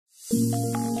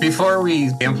Before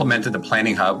we implemented the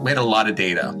Planning Hub, we had a lot of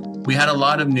data. We had a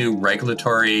lot of new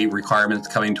regulatory requirements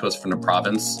coming to us from the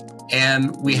province,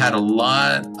 and we had a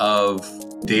lot of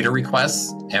data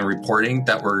requests and reporting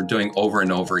that we're doing over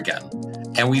and over again.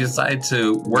 And we decided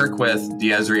to work with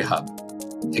the Esri Hub.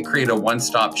 It created a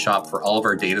one-stop shop for all of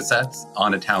our data sets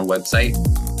on a town website.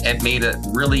 It made it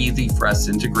really easy for us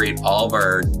to integrate all of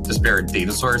our disparate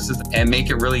data sources and make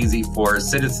it really easy for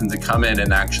citizens to come in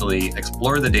and actually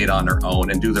explore the data on their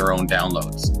own and do their own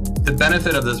downloads. The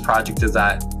benefit of this project is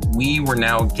that we were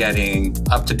now getting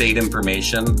up-to-date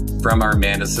information from our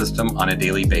Amanda system on a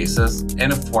daily basis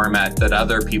in a format that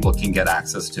other people can get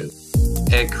access to.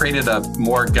 It created a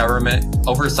more government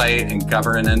oversight and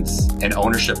governance and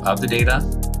ownership of the data.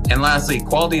 And lastly,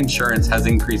 quality assurance has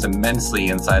increased immensely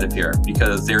inside of here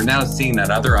because they're now seeing that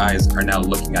other eyes are now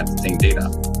looking at the same data.